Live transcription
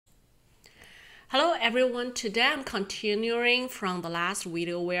Hello everyone, today I'm continuing from the last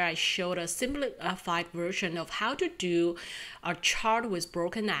video where I showed a simplified version of how to do a chart with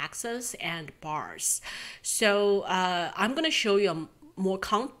broken axes and bars. So I'm going to show you a more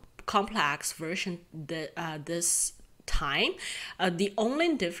complex version this time. The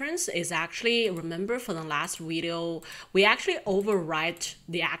only difference is actually, remember for the last video, we actually overwrite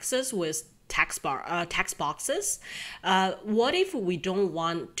the axis with text boxes. What if we don't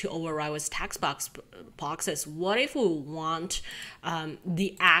want to override with boxes? What if we want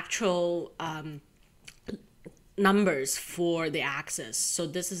the actual numbers for the axis? So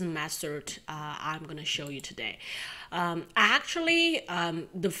this is a method I'm going to show you today.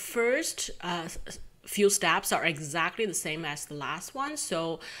 The first few steps are exactly the same as the last one.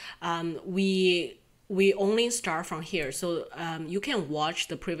 So we only start from here. So you can watch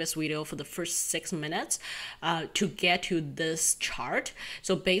the previous video for the first 6 minutes to get to this chart.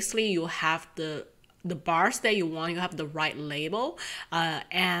 So basically you have the bars that you want, you have the right label,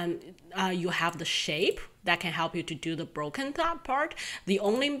 and you have the shape that can help you to do the broken part. The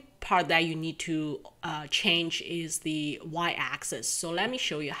only part that you need to change is the y-axis. So let me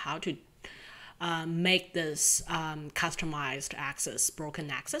show you how to make this customized axis,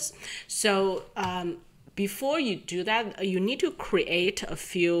 broken axis. So before you do that, you need to create a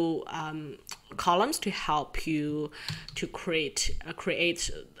few columns to help you to create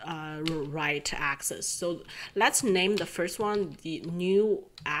right axis. So let's name the first one the new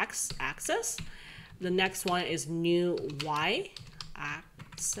axis. The next one is new y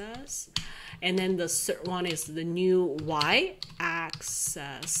axis. And then the third one is the new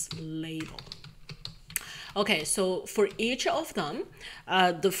y-axis label. Okay, so for each of them,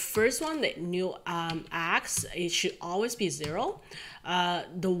 the first one, the new x, it should always be 0.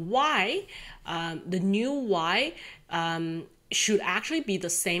 The y, the new y should actually be the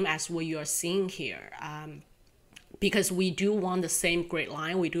same as what you are seeing here. Because we do want the same grid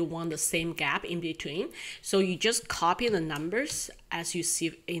line, we do want the same gap in between. So you just copy the numbers as you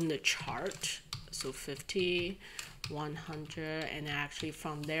see in the chart. So 50, 100, and actually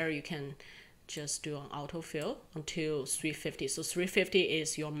from there you can just do an autofill until 350. So 350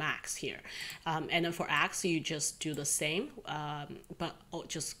 is your max here. And then for X, you just do the same, but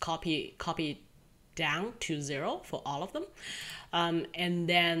just copy down to 0 for all of them. And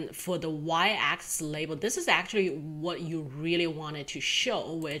then for the y-axis label, this is actually what you really wanted to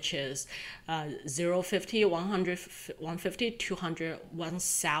show, which is 0, 50, 100, 150, 200,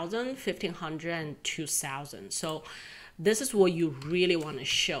 1000, 1500, and 2000. So this is what you really want to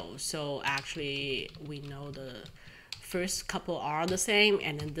show. So actually we know the first couple are the same,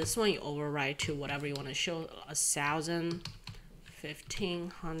 and then this one you override to whatever you want to show, 1000,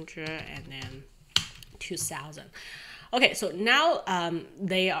 1500, and then 2000. Okay, so now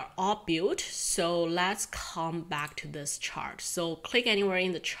they are all built. So let's come back to this chart. So click anywhere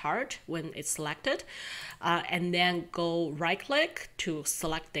in the chart when it's selected, and then go right click to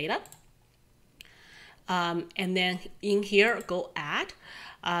select data. And then in here, go add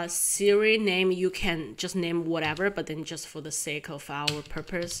series name. You can just name whatever, but then just for the sake of our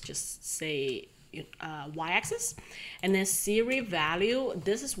purpose, just say y-axis. And then series value,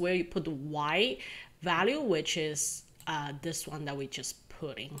 this is where you put the y value, which is this one that we just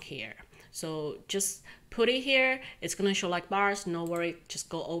put in here. So just put it here. It's gonna show like bars, no worry, just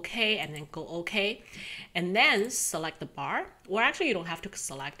go OK and then go OK. And then select the bar, or actually you don't have to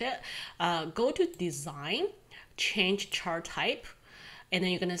select it. Go to design, change chart type, and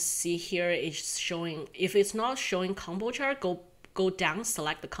then you're gonna see here it's showing, if it's not showing combo chart, go down,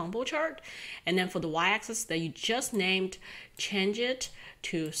 select the combo chart, and then for the y-axis that you just named, change it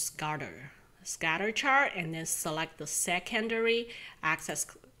to scatter chart, and then select the secondary axis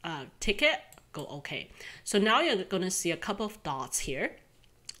ticket, go OK. So now you're going to see a couple of dots here.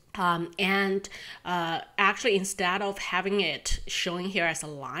 Actually, instead of having it showing here as a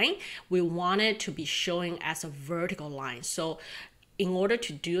line, we want it to be showing as a vertical line. So in order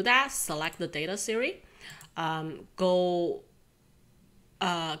to do that, select the data series, go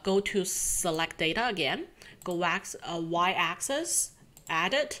to select data again, go y-axis,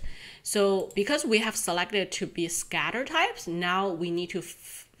 add it. So because we have selected to be scatter types, now we need to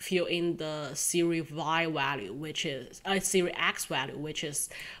fill in the series y value, which is series x value, which is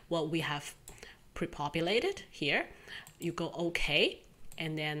what we have pre-populated here. You go OK,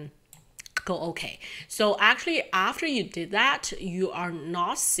 and then go OK. So actually, after you did that, you are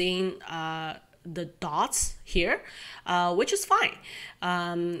not seeing the dots here, which is fine.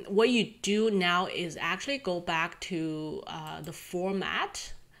 What you do now is actually go back to the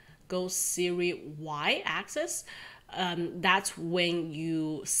format, go series y-axis, that's when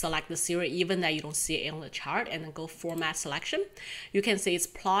you select the series, even that you don't see it on the chart, and then go format selection. You can see it's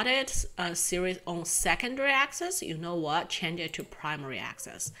plotted series on secondary axis. You know what? Change it to primary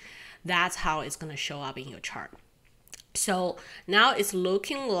axis. That's how it's going to show up in your chart. So now it's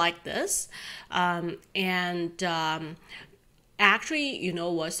looking like this. Actually, you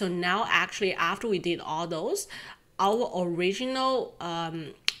know what? So now actually after we did all those, our original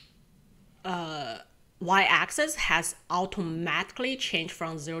y-axis has automatically changed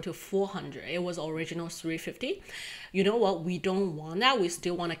from 0 to 400. It was original 350. You know what? We don't want that. We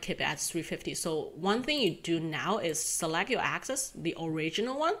still want to keep it at 350. So one thing you do now is select your axis, the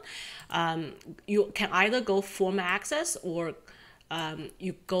original one. You can either go format axis, or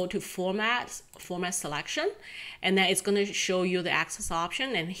you go to format selection, and then it's going to show you the axis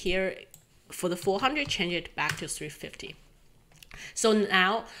option. And here for the 400, change it back to 350. So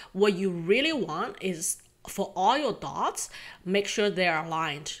now what you really want is for all your dots, make sure they're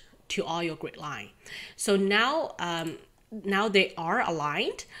aligned to all your grid line. So now, now they are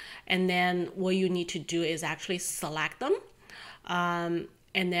aligned, and then what you need to do is actually select them, and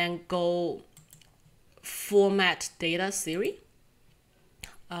then go format data series.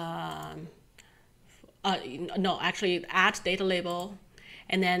 No, actually add data label,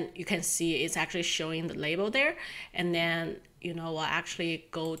 and then you can see it's actually showing the label there. And then you know what, actually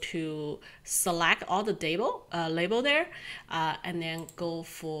go to select all the label there, and then go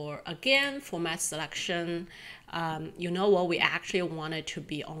for again format selection. You know what, we actually wanted to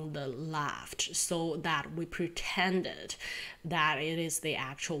be on the left, so that we pretended that it is the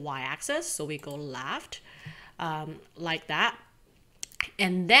actual y-axis. So we go left, like that.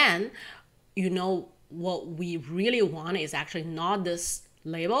 And then you know what we really want is actually not this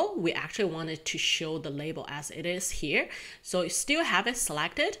label. We actually wanted to show the label as it is here. So you still have it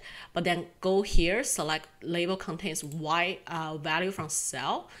selected, but then go here, select label contains y value from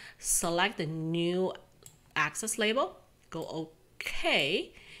cell, select the new axis label, go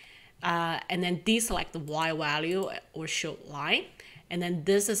OK, and then deselect the y value or show line, and then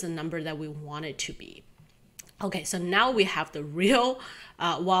this is the number that we want it to be. Okay, so now we have the real,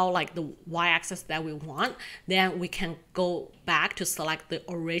 like the y-axis that we want. Then we can go back to select the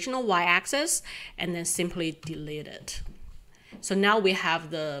original y-axis and then simply delete it. So now we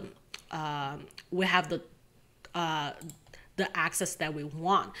have the axis that we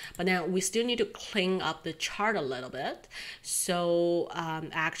want, but then we still need to clean up the chart a little bit. So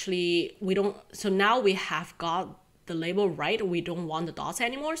actually we don't. So now we have got the label right. We don't want the dots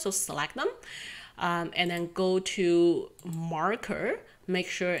anymore. So select them. And then go to marker, make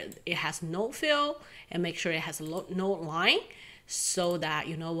sure it has no fill, and make sure it has no line, so that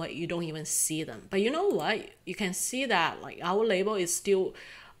you know what, you don't even see them. But you know what, you can see that like our label is still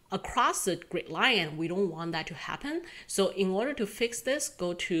across the grid line, and we don't want that to happen. So in order to fix this,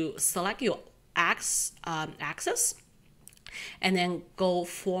 go to select your axis, and then go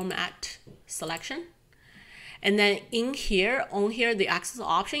format selection. And then in here, on here, the axis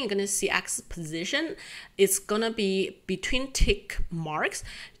option, you're gonna see axis position. It's gonna be between tick marks.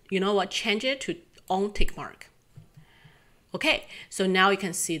 You know what, change it to on tick mark. Okay, so now you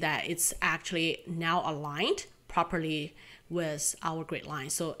can see that it's actually now aligned properly with our grid line.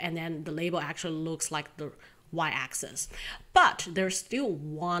 So, and then the label actually looks like the y-axis. But there's still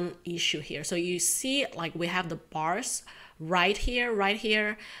one issue here. So you see like we have the bars right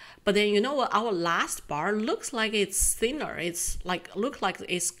here. But then you know what, our last bar looks like it's thinner. It's like, looks like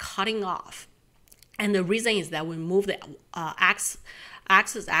it's cutting off. And the reason is that we move the axis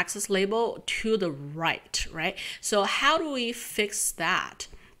label to the right? So how do we fix that?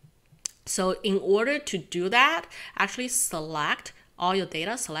 So in order to do that, actually select all your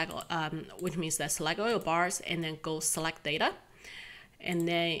data, select, which means that select all your bars and then go select data. And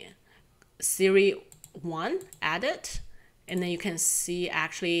then series 1, add it. And then you can see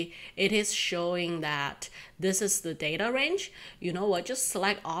actually it is showing that this is the data range. You know what, just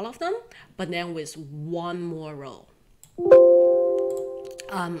select all of them, but then with one more row.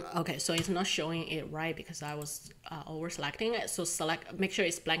 Okay, so it's not showing it right because I was over selecting it. So select, make sure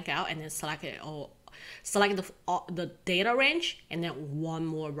it's blank out, and then select it, or select the data range and then one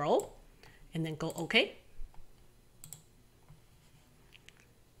more row, and then go OK.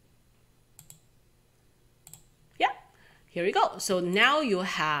 Here we go. So now you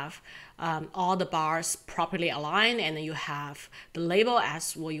have all the bars properly aligned, and then you have the label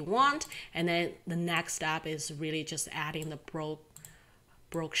as what you want. And then the next step is really just adding the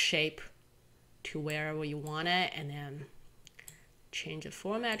broke shape to wherever you want it, and then change the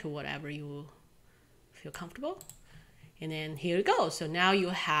format to whatever you feel comfortable. And then here you go. So now you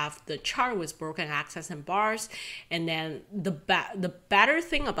have the chart with broken axes and bars. And then the better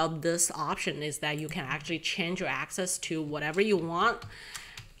thing about this option is that you can actually change your axis to whatever you want.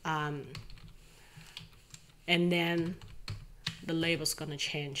 And then the label's gonna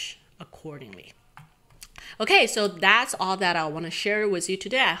change accordingly. Okay, so that's all that I want to share with you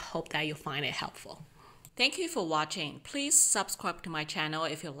today. I hope that you find it helpful. Thank you for watching. Please subscribe to my channel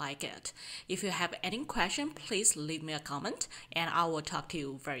if you like it. If you have any question, please leave me a comment and I will talk to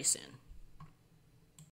you very soon.